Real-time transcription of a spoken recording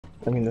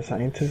I mean the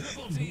scientist.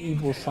 The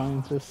evil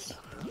scientist.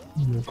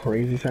 The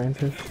crazy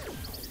scientist.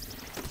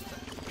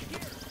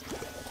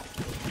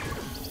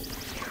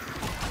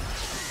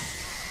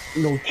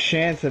 No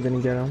chance I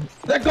didn't get him.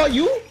 That got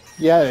you?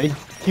 Yeah,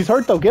 he's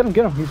hurt though. Get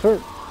him, he's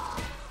hurt.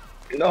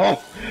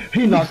 No,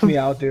 he knocked me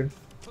out, dude.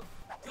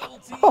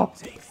 Oh.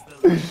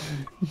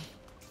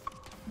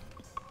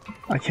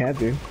 I can't,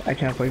 dude. I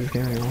can't play this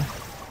game anymore.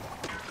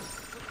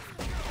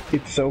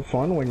 It's so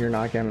fun when you're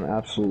not getting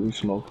absolutely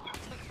smoked.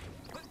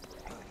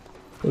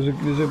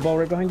 There's a ball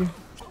right behind you.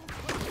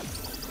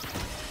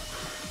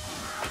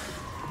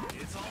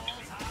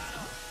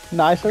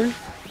 Nice, hurry.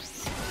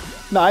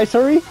 Nice,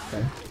 hurry.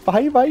 Okay.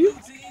 Behind you.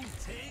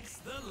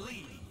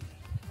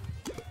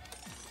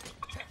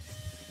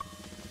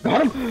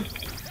 Got him!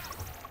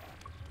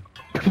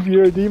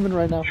 You're a demon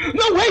right now.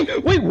 No,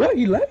 wait, what?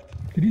 He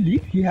left? Did he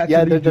leave? He had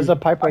Yeah, to leave, there's dude. a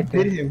pipe right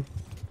there. I did him.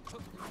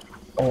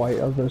 Oh, I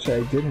was gonna say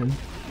I did him.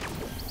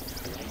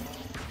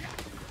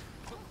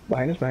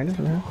 Behind us,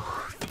 man.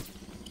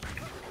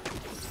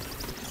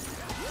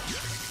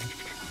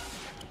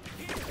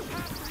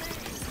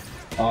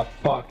 Oh,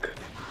 fuck.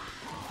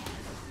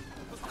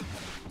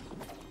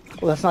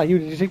 Well, that's not you.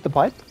 Did you take the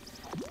pipe?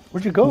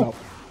 Where'd you go? No.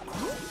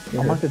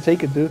 I'm not gonna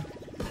take it, dude.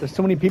 There's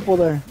too many people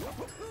there.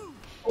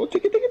 Oh,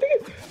 take it.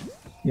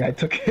 Yeah, I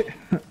took it.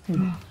 Is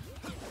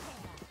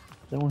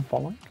anyone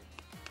falling?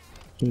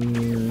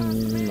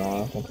 No, I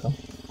don't think so.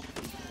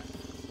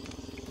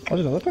 Oh,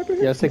 there's another pepper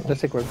here? Yeah, let's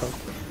take red pipe.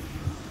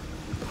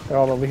 They're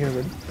all over here,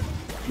 ready?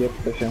 Yep,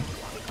 that's him.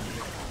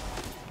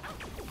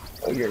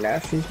 Oh, you're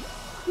nasty.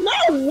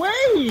 No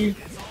way!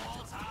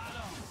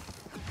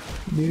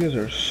 These guys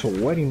are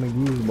sweating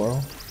McGee's, bro.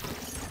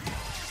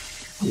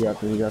 You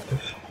got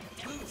this.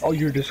 Oh,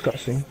 you're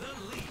disgusting.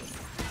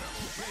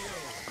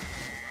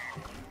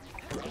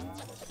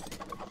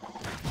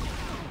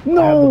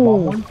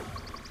 No!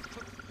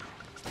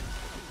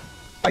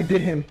 I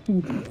did him.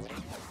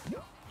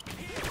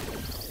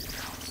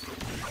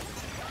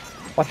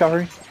 Watch out,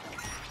 hurry.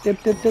 Dip.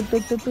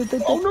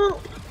 Oh no!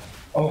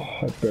 Oh,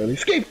 I barely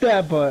escaped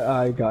that, but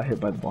I got hit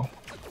by the ball.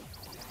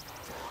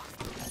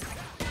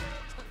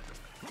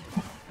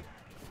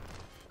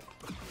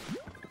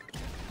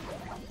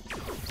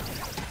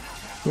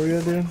 What are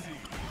you doing?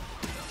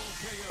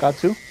 Got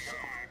two?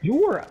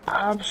 You are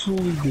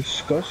absolutely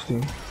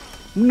disgusting.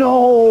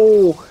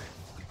 No!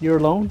 You're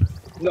alone?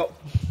 No.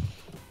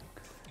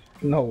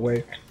 No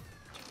way.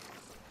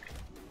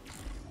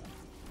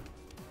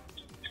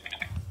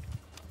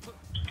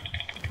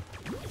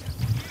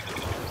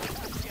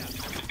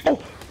 Oh!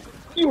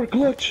 You were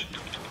clutch!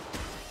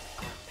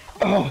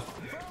 Oh!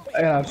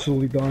 I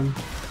absolutely done.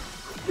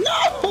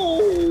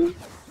 No!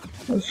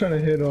 I was trying to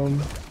hit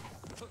him.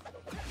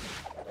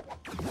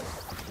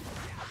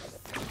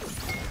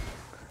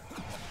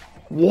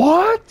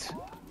 What?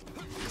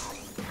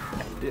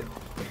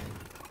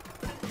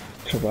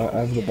 So I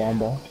have the bomb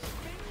ball.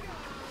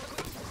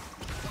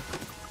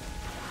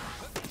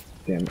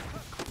 Damn it.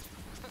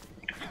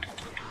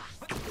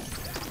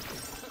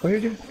 Oh, here,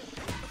 dude.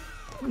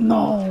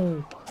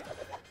 No!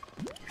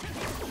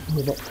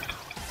 Hold up.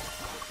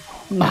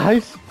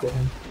 Nice!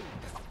 Damn.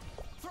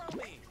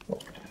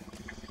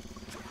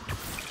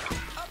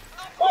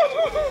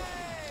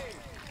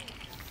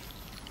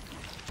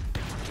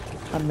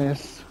 I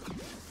missed.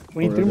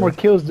 We need 3 more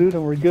kills, dude,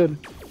 and we're good.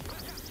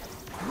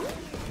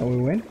 Oh, we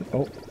win?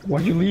 Oh,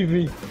 why'd you leave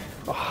me?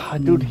 Ah,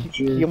 dude,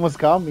 he almost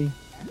got me.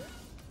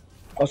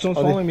 Oh,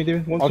 someone's following me,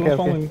 dude. Someone's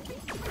following me.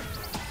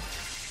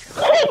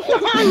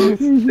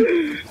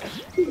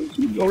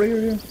 Oh, right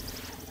here.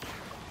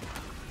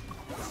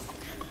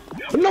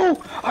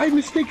 No! I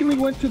mistakenly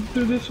went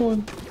through this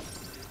one.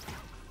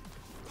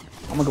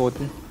 I'm gonna go with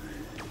you.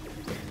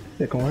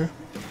 Yeah, come here.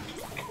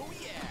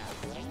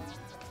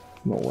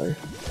 No way.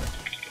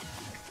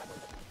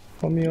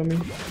 On me.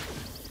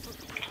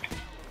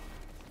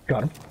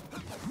 Got him.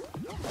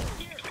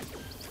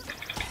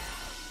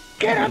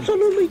 Get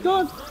absolutely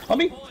done! On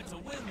me!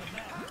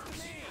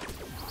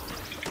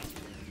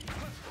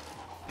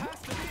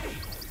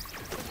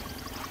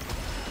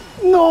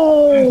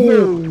 No!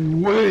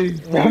 No way!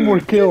 One more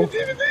kill.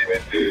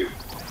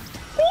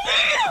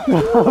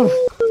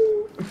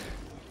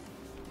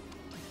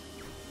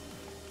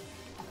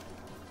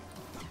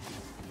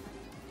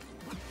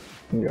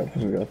 We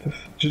got this.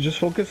 Just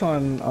focus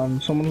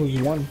on someone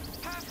who's won.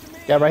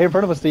 Yeah, right here in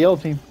front of us, the yellow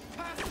team.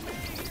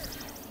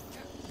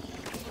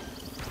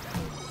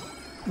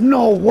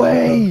 No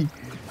way!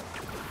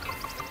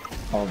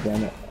 Oh,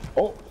 damn it.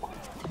 Oh!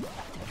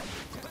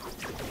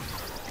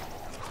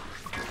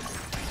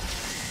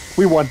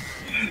 We won.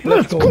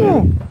 Let's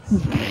go!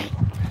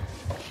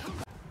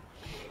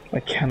 I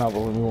cannot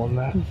believe we won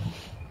that.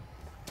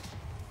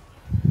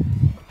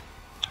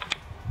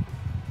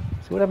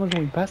 See what happens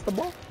when we pass the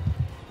ball?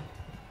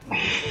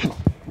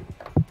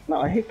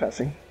 No, I hate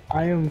passing.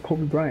 I am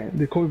Kobe Bryant.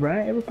 Did Kobe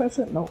Bryant ever pass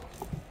it? No.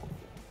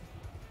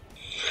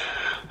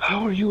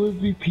 How are you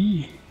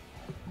MVP?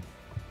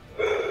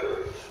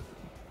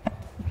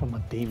 I'm a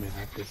demon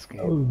at this I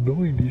game. was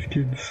knowing these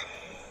kids.